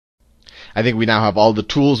I think we now have all the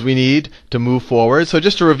tools we need to move forward. So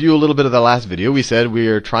just to review a little bit of the last video, we said we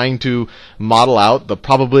are trying to model out the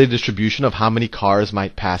probability distribution of how many cars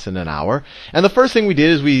might pass in an hour. And the first thing we did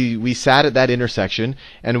is we sat at that intersection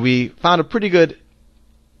and we found a pretty good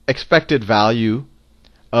expected value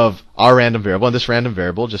of our random variable. And this random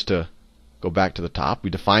variable, just to go back to the top, we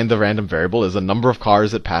defined the random variable as the number of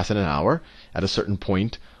cars that pass in an hour at a certain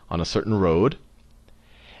point on a certain road.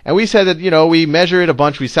 And we said that, we measured a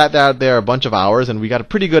bunch, we sat out there a bunch of hours, and we got a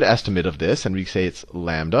pretty good estimate of this, and we say it's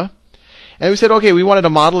lambda. And we said, okay, we wanted to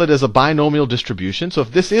model it as a binomial distribution. So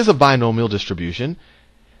if this is a binomial distribution,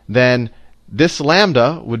 then this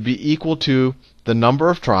lambda would be equal to the number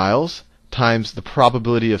of trials times the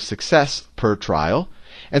probability of success per trial.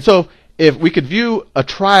 And so if we could view a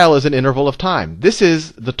trial as an interval of time, this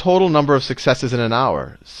is the total number of successes in an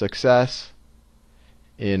hour. Success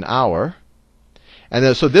in hour. And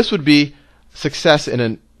then, so this would be success in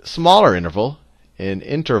a smaller interval, and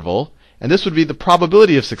this would be the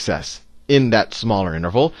probability of success in that smaller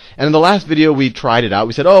interval. And in the last video, we tried it out.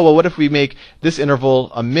 We said, oh, well, what if we make this interval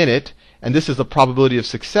a minute, and this is the probability of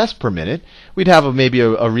success per minute? We'd have maybe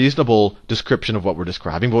a reasonable description of what we're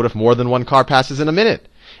describing. But what if more than one car passes in a minute?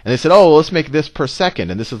 And they said, oh, well, let's make this per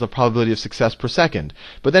second, and this is the probability of success per second.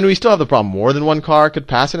 But then we still have the problem. More than one car could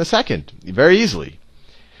pass in a second, very easily.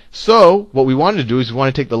 So what we wanted to do is we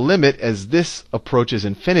want to take the limit as this approaches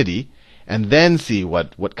infinity, and then see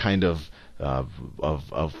what kind of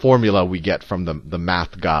formula we get from the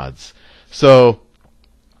math gods. So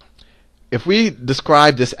if we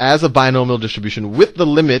describe this as a binomial distribution with the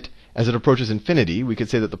limit as it approaches infinity, we could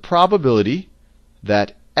say that the probability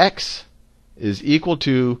that x is equal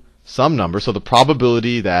to some number, so the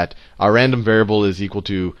probability that our random variable is equal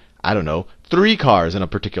to, I don't know, 3 cars in a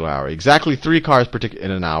particular hour, exactly 3 cars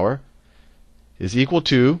in an hour, is equal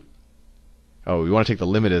to, oh, we want to take the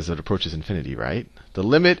limit as it approaches infinity, right? The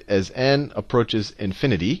limit as n approaches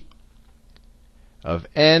infinity of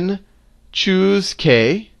n choose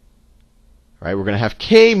k, right? We're going to have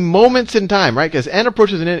k moments in time, right? Because n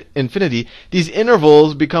approaches infinity, these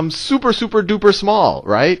intervals become super, super duper small,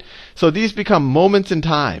 right? So these become moments in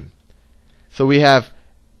time. So we have,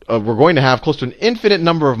 we're going to have close to an infinite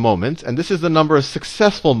number of moments, and this is the number of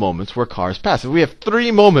successful moments where cars pass. If we have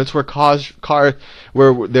 3 moments where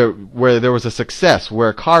where there was a success where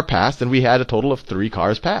a car passed, then we had a total of 3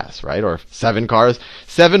 cars pass, right? Or 7 cars,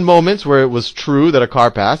 7 moments where it was true that a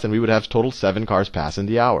car passed, and we would have total 7 cars pass in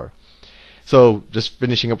the hour. So just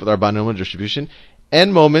finishing up with our binomial distribution,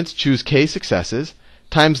 n moments choose k successes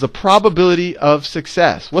times the probability of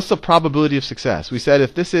success. What's the probability of success? We said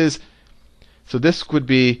if this is, so this would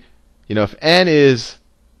be, if n is,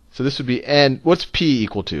 so this would be n, what's p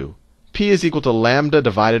equal to? P is equal to lambda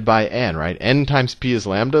divided by n, right? N times p is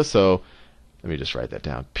lambda, so let me just write that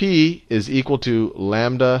down. P is equal to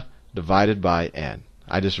lambda divided by n.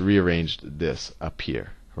 I just rearranged this up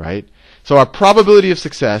here, right? So our probability of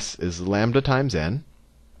success is lambda times n.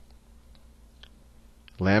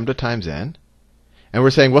 Lambda times n. And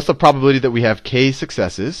we're saying, what's the probability that we have k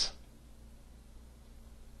successes?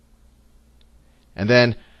 And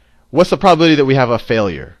then, what's the probability that we have a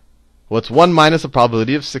failure? Well, it's 1 minus the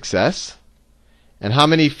probability of success. And how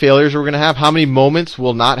many failures are we going to have? How many moments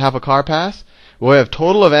will not have a car pass? Well, we have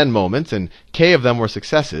total of n moments, and k of them were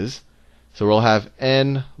successes. So we'll have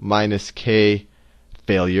n minus k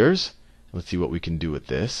failures. Let's see what we can do with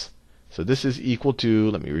this. So this is equal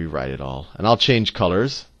to, let me rewrite it all, and I'll change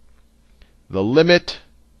colors. The limit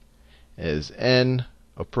as n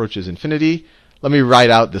approaches infinity. Let me write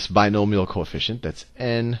out this binomial coefficient. That's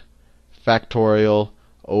n factorial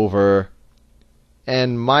over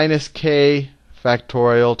n minus k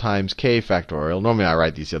factorial times k factorial. Normally I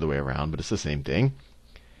write these the other way around, but it's the same thing.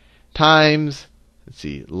 Times, let's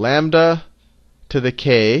see, lambda to the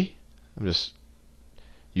k. I'm just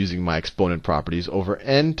using my exponent properties over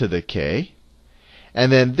n to the k.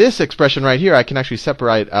 And then this expression right here, I can actually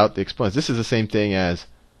separate out the exponents. This is the same thing as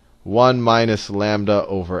 1 minus lambda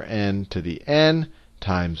over n to the n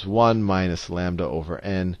times 1 minus lambda over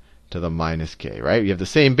n to the minus k, right? You have the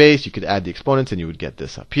same base. You could add the exponents, and you would get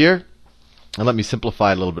this up here. And let me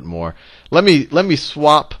simplify it a little bit more. Let me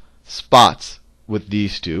swap spots with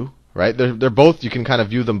these two, right? They're both, you can kind of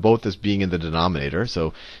view them both as being in the denominator.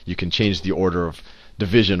 So you can change the order of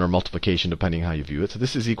division or multiplication depending how you view it. So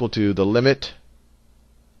this is equal to the limit.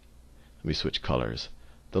 Let me switch colors.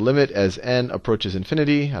 The limit as n approaches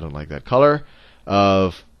infinity, I don't like that color,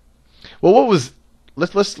 of, well, what was,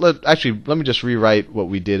 let me just rewrite what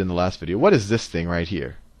we did in the last video. What is this thing right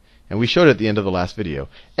here? And we showed it at the end of the last video.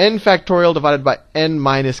 N factorial divided by n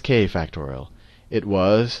minus k factorial. It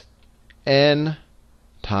was n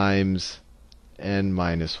times n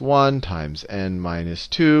minus 1 times n minus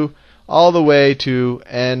 2, all the way to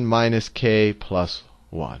n minus k plus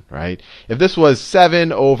 1, right? If this was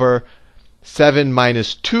 7 over 7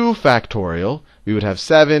 minus 2 factorial, we would have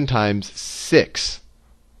 7 times 6,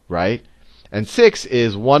 right? And 6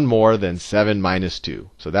 is 1 more than 7 minus 2.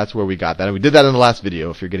 So that's where we got that. And we did that in the last video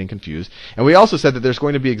if you're getting confused. And we also said that there's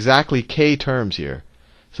going to be exactly k terms here.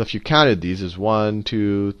 So if you counted these as 1,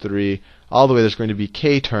 2, 3, all the way, there's going to be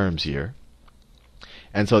k terms here.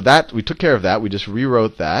 And so that we took care of that. We just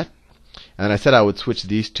rewrote that. And I said I would switch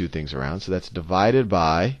these two things around. So that's divided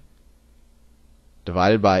by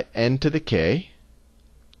n to the k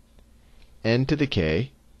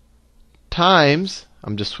times,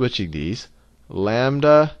 I'm just switching these,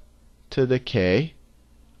 lambda to the k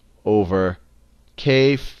over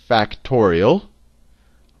k factorial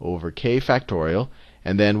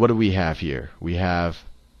And then what do we have here? We have,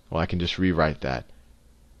 well, I can just rewrite that.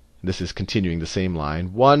 This is continuing the same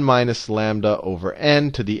line. 1 minus lambda over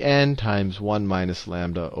n to the n times 1 minus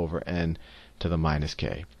lambda over n to the minus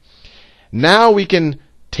k. Now we can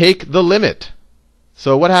take the limit.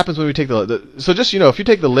 So what happens when we take so just, if you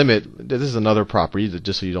take the limit, this is another property,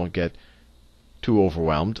 just so you don't get too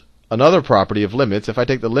overwhelmed. Another property of limits, if I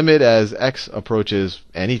take the limit as x approaches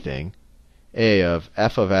anything, a of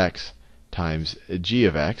f of x times g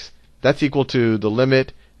of x, that's equal to the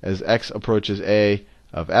limit as x approaches a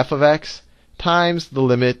of f of x times the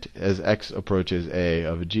limit as x approaches a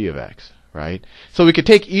of g of x, right? So we could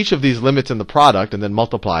take each of these limits in the product and then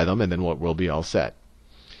multiply them, and then we'll be all set.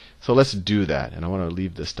 So let's do that. And I want to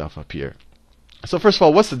leave this stuff up here. So first of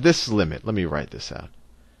all, what's this limit? Let me write this out.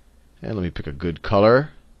 And let me pick a good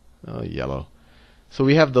color. Oh, yellow. So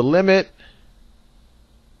we have the limit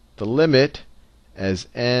as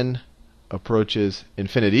n approaches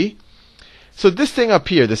infinity. So this thing up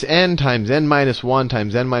here, this n times n minus 1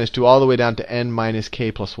 times n minus 2 all the way down to n minus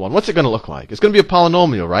k plus 1, what's it going to look like? It's going to be a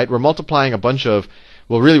polynomial, right? We're multiplying a bunch of,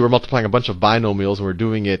 we're multiplying a bunch of binomials, and we're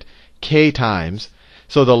doing it k times.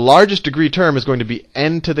 So the largest degree term is going to be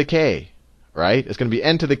n to the k, right? It's going to be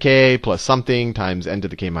n to the k plus something times n to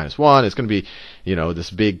the k minus 1. It's going to be, this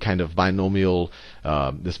big kind of binomial,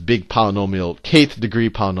 this big polynomial, kth degree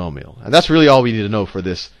polynomial. And that's really all we need to know for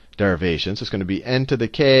this derivation. So it's going to be n to the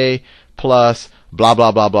k plus blah,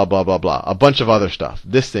 blah, blah, blah, blah, blah, blah. A bunch of other stuff.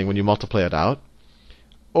 This thing, when you multiply it out,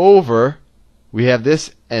 over, we have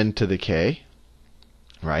this n to the k,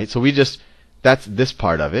 right? So that's this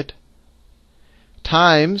part of it,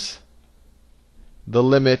 times the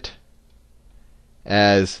limit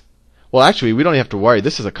as, well, actually, we don't have to worry.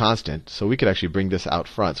 This is a constant, so we could actually bring this out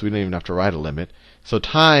front. So we don't even have to write a limit. So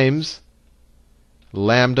times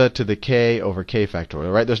lambda to the k over k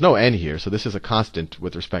factorial, right? There's no n here, so this is a constant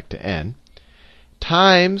with respect to n,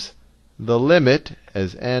 times the limit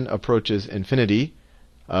as n approaches infinity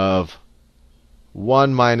of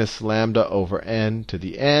 1 minus lambda over n to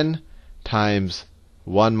the n times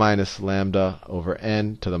 1 minus lambda over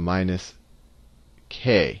n to the minus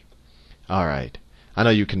k. All right. I know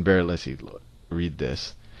you can barely, let's see, read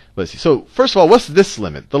this. Let's see. So first of all, what's this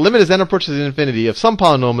limit? The limit is n approaches infinity of some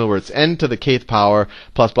polynomial where it's n to the kth power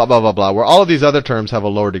plus blah, blah, blah, blah, where all of these other terms have a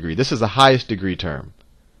lower degree. This is the highest degree term,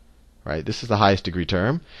 right? This is the highest degree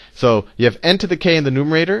term. So you have n to the k in the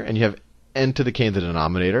numerator, and you have n to the k in the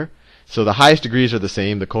denominator. So the highest degrees are the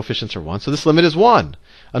same. The coefficients are 1. So this limit is 1.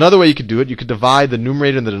 Another way you could do it, you could divide the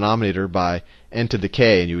numerator and the denominator by n to the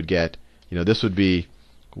k, and you would get, this would be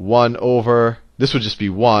 1 over, this would just be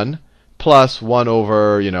 1, plus 1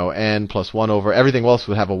 over, n, plus 1 over, everything else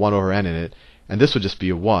would have a 1 over n in it, and this would just be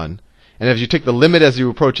a 1. And if you take the limit as you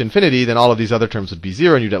approach infinity, then all of these other terms would be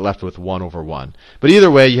 0, and you'd get left with 1 over 1. But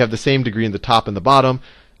either way, you have the same degree in the top and the bottom,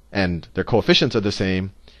 and their coefficients are the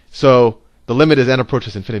same. So the limit as n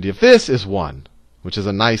approaches infinity of this is 1, which is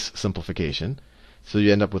a nice simplification. So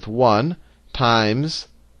you end up with 1 times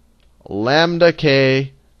lambda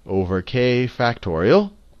k over k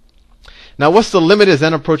factorial. Now, what's the limit as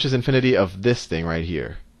n approaches infinity of this thing right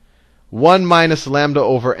here? 1 minus lambda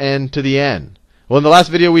over n to the n. Well, in the last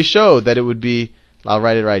video we showed that it would be, I'll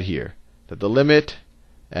write it right here, that the limit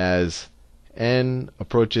as n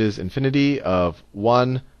approaches infinity of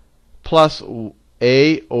 1 plus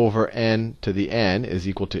a over n to the n is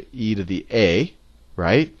equal to e to the a,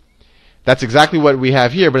 right? That's exactly what we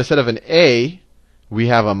have here, but instead of an a, we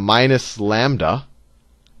have a minus lambda,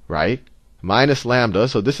 right? Minus lambda,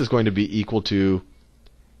 so this is going to be equal to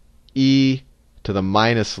e to the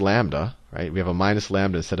minus lambda, right? We have a minus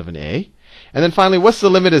lambda instead of an a. And then finally, what's the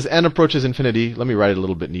limit as n approaches infinity? Let me write it a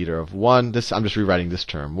little bit neater. Of 1, I'm just rewriting this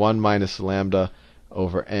term. 1 minus lambda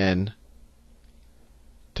over n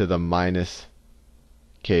to the minus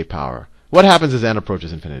k power. What happens as n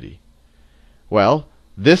approaches infinity? Well,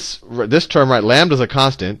 this term, right, lambda is a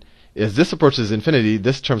constant. As this approaches infinity,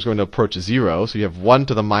 this term is going to approach 0. So you have 1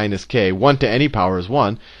 to the minus k. 1 to any power is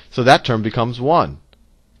 1. So that term becomes 1.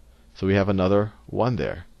 So we have another 1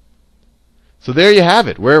 there. So there you have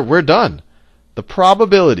it. We're done. The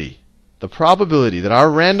probability that our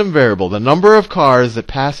random variable, the number of cars that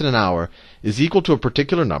pass in an hour, is equal to a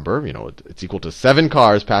particular number, it's equal to 7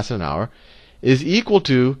 cars pass in an hour, is equal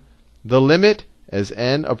to the limit as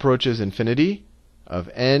n approaches infinity of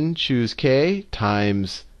n choose k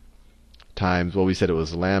times, well, we said it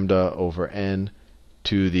was lambda over n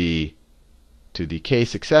to the k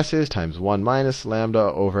successes times 1 minus lambda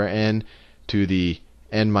over n to the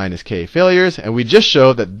n minus k failures. And we just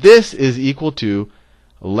showed that this is equal to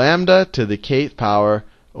lambda to the kth power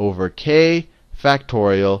over k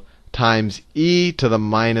factorial times e to the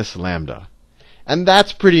minus lambda. And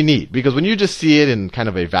that's pretty neat, because when you just see it in kind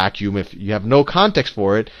of a vacuum, if you have no context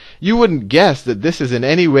for it, you wouldn't guess that this is in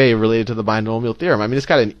any way related to the binomial theorem. I mean, it's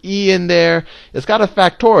got an e in there, it's got a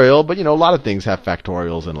factorial, but a lot of things have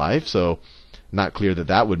factorials in life, so not clear that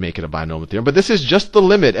that would make it a binomial theorem. But this is just the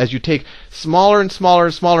limit as you take smaller and smaller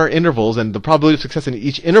and smaller intervals, and the probability of success in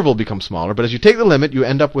each interval becomes smaller. But as you take the limit, you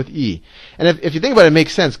end up with e. And if you think about it, it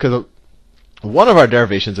makes sense, because one of our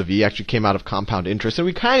derivations of e actually came out of compound interest, and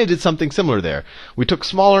we kind of did something similar there. We took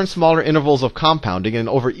smaller and smaller intervals of compounding, and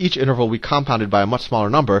over each interval we compounded by a much smaller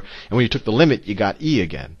number, and when you took the limit, you got e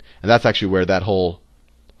again. And that's actually where that whole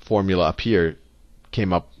formula up here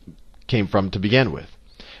came from to begin with.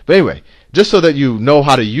 But anyway, just so that you know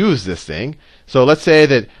how to use this thing, so let's say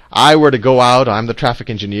that I were to go out, I'm the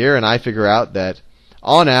traffic engineer, and I figure out that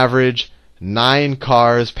on average 9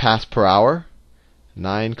 cars pass per hour.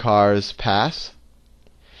 9 cars pass.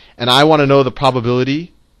 And I want to know the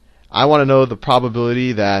probability. I want to know the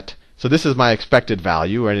probability that, so this is my expected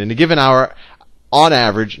value, and in a given hour, on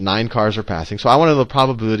average, 9 cars are passing. So I want to know the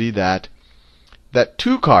probability that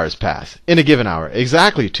 2 cars pass in a given hour.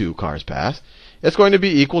 Exactly 2 cars pass. It's going to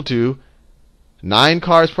be equal to 9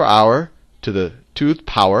 cars per hour to the 2th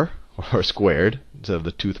power, or squared, instead of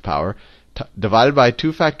the 2th power, divided by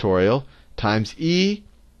 2 factorial times e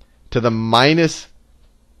to the minus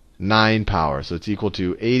 9 power. So it's equal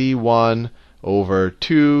to 81 over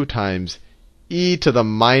 2 times e to the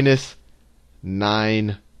minus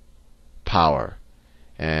 9 power.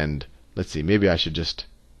 And let's see, maybe I should just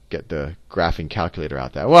get the graphing calculator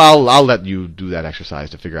out there. Well, I'll let you do that exercise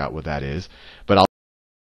to figure out what that is. But